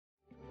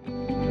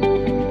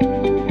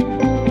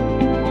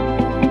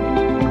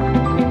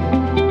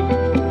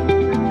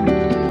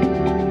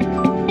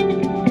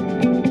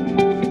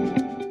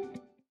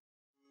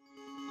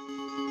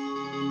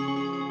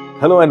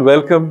Hello and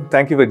welcome.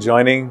 Thank you for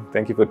joining.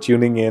 Thank you for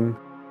tuning in.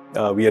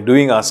 We are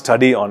doing our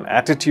study on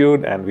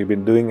attitude, and we've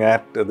been doing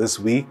that this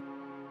week.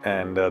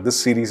 And this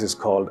series is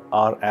called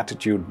Our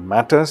Attitude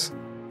Matters.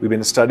 We've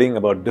been studying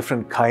about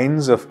different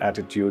kinds of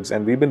attitudes,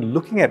 and we've been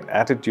looking at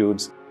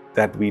attitudes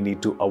that we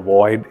need to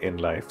avoid in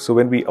life. So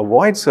when we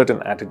avoid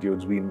certain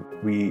attitudes,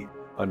 we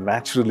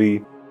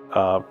naturally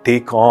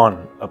take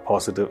on a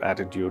positive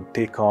attitude,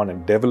 take on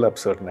and develop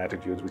certain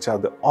attitudes which are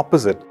the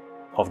opposite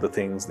of the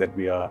things that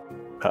we are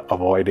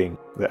avoiding,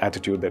 the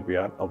attitude that we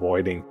are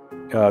avoiding.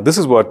 This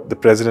is what the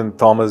President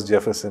Thomas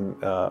Jefferson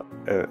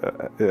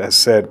has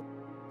said: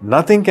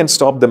 "Nothing can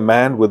stop the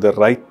man with the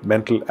right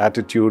mental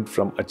attitude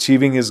from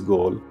achieving his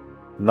goal.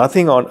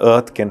 Nothing on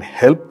earth can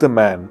help the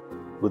man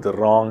with the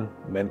wrong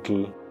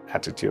mental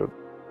attitude."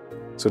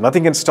 So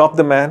nothing can stop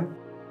the man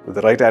with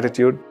the right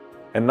attitude,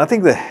 and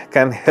nothing that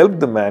can help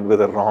the man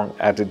with a wrong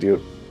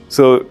attitude.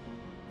 So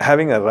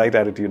having a right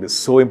attitude is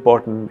so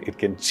important. It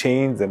can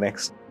change the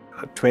next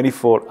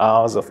 24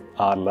 hours of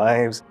our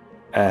lives,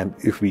 and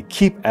if we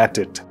keep at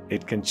it,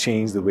 it can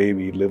change the way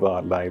we live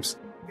our lives.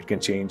 It can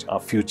change our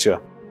future.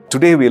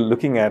 Today we're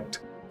looking at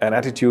an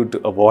attitude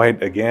to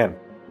avoid again,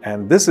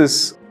 and this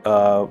is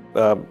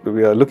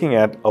we are looking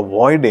at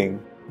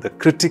avoiding the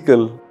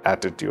critical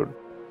attitude.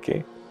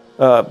 Okay.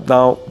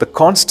 Now, the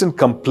constant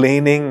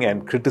complaining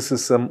and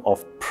criticism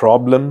of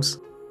problems,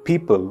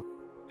 people,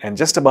 and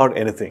just about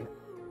anything.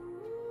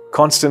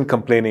 Constant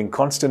complaining,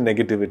 constant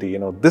negativity,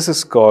 this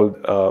is called,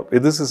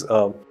 this is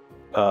a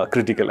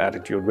critical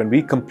attitude. When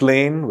we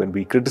complain, when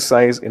we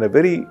criticize in a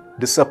very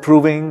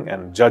disapproving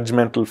and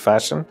judgmental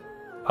fashion,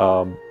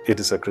 it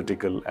is a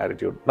critical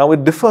attitude. Now,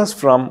 it differs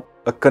from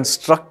a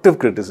constructive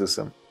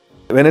criticism.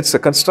 When it's a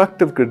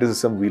constructive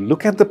criticism, we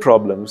look at the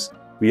problems,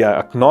 we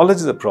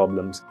acknowledge the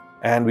problems,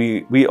 and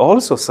we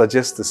also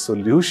suggest the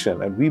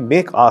solution, and we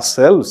make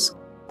ourselves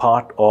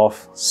part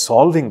of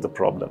solving the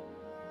problem.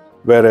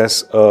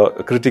 Whereas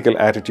a critical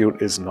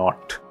attitude is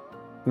not.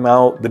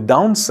 Now, the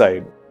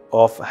downside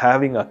of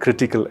having a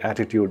critical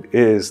attitude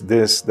is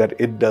this, that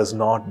it does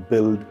not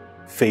build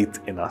faith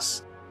in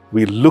us.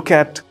 We look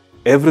at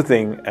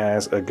everything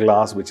as a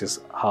glass which is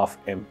half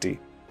empty.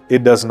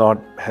 It does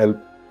not help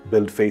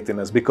build faith in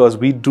us because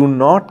we do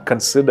not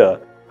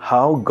consider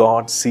how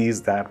God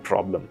sees that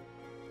problem.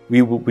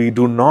 We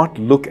do not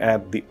look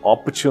at the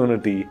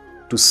opportunity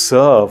to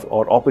serve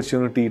or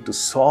opportunity to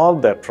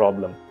solve that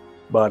problem,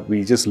 but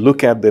we just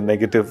look at the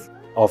negative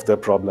of the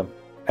problem.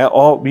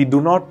 Or we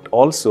do not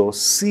also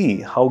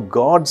see how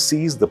God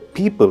sees the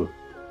people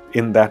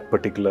in that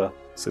particular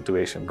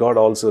situation. God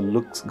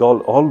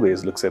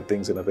always looks at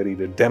things in a very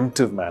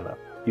redemptive manner.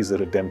 He's a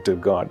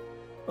redemptive God.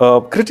 A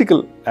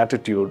critical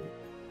attitude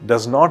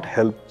does not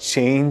help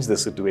change the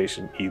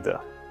situation either,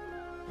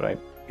 right?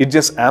 It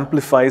just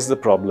amplifies the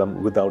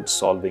problem without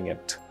solving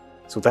it.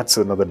 So that's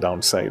another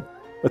downside.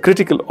 A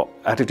critical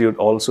attitude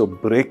also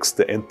breaks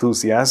the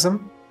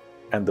enthusiasm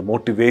and the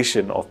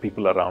motivation of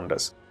people around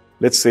us.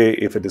 Let's say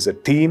if it is a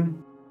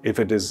team, if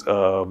it is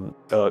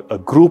a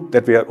group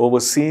that we are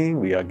overseeing,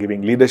 we are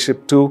giving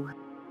leadership to.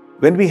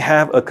 When we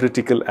have a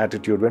critical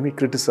attitude, when we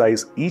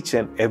criticize each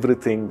and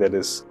everything that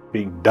is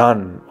being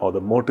done or the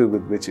motive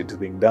with which it is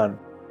being done,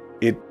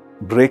 it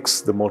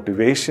breaks the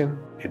motivation,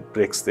 it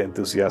breaks the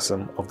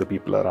enthusiasm of the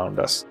people around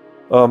us.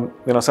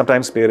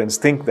 Sometimes parents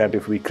think that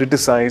if we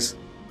criticize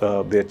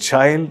their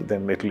child,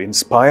 then it will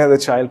inspire the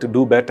child to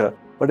do better.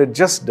 But it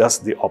just does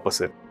the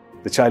opposite.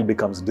 The child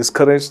becomes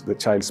discouraged, the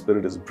child's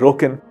spirit is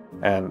broken,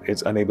 and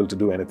it's unable to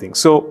do anything.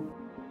 So,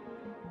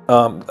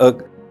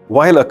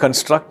 while a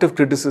constructive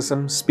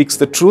criticism speaks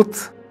the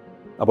truth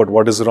about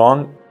what is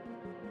wrong,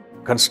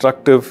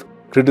 constructive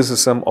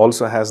criticism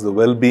also has the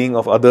well-being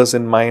of others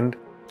in mind.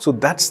 So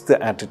that's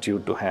the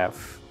attitude to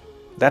have.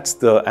 That's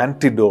the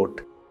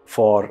antidote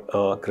for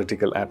a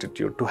critical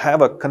attitude, to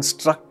have a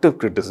constructive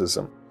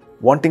criticism,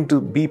 wanting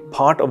to be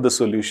part of the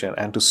solution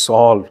and to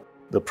solve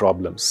the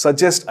problems,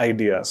 suggest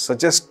ideas,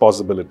 suggest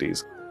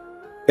possibilities.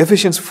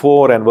 Ephesians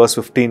 4 and verse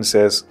 15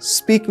 says,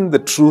 "Speaking the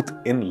truth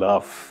in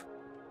love,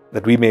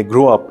 that we may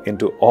grow up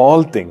into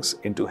all things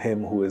into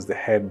Him who is the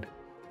head,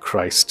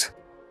 Christ.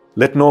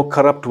 Let no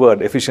corrupt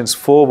word," Ephesians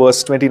 4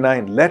 verse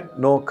 29, "let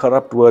no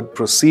corrupt word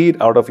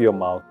proceed out of your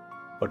mouth,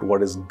 but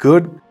what is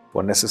good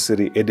for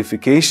necessary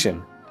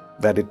edification,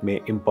 that it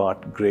may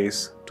impart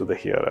grace to the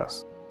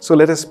hearers." So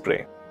let us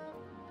pray.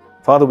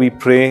 Father, we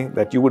pray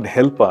that you would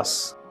help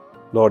us,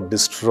 Lord,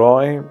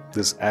 destroy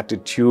this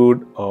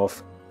attitude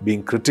of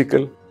being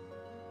critical,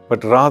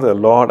 but rather,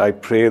 Lord, I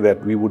pray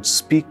that we would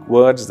speak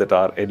words that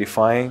are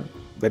edifying,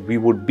 that we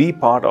would be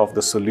part of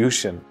the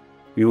solution,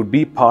 we would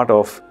be part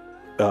of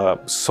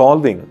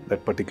solving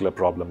that particular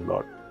problem,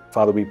 Lord.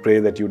 Father, we pray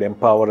that you would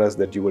empower us,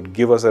 that you would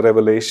give us a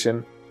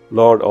revelation,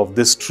 Lord, of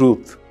this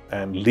truth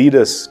and lead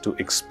us to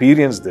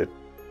experience it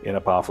in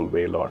a powerful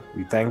way, Lord.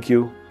 We thank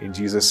you. In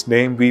Jesus'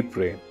 name we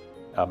pray.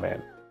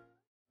 Amen.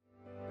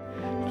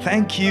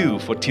 Thank you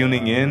for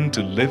tuning in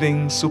to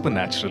Living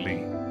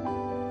Supernaturally.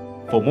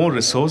 For more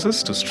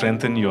resources to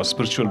strengthen your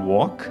spiritual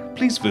walk,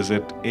 please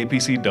visit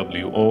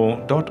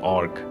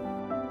apcwo.org.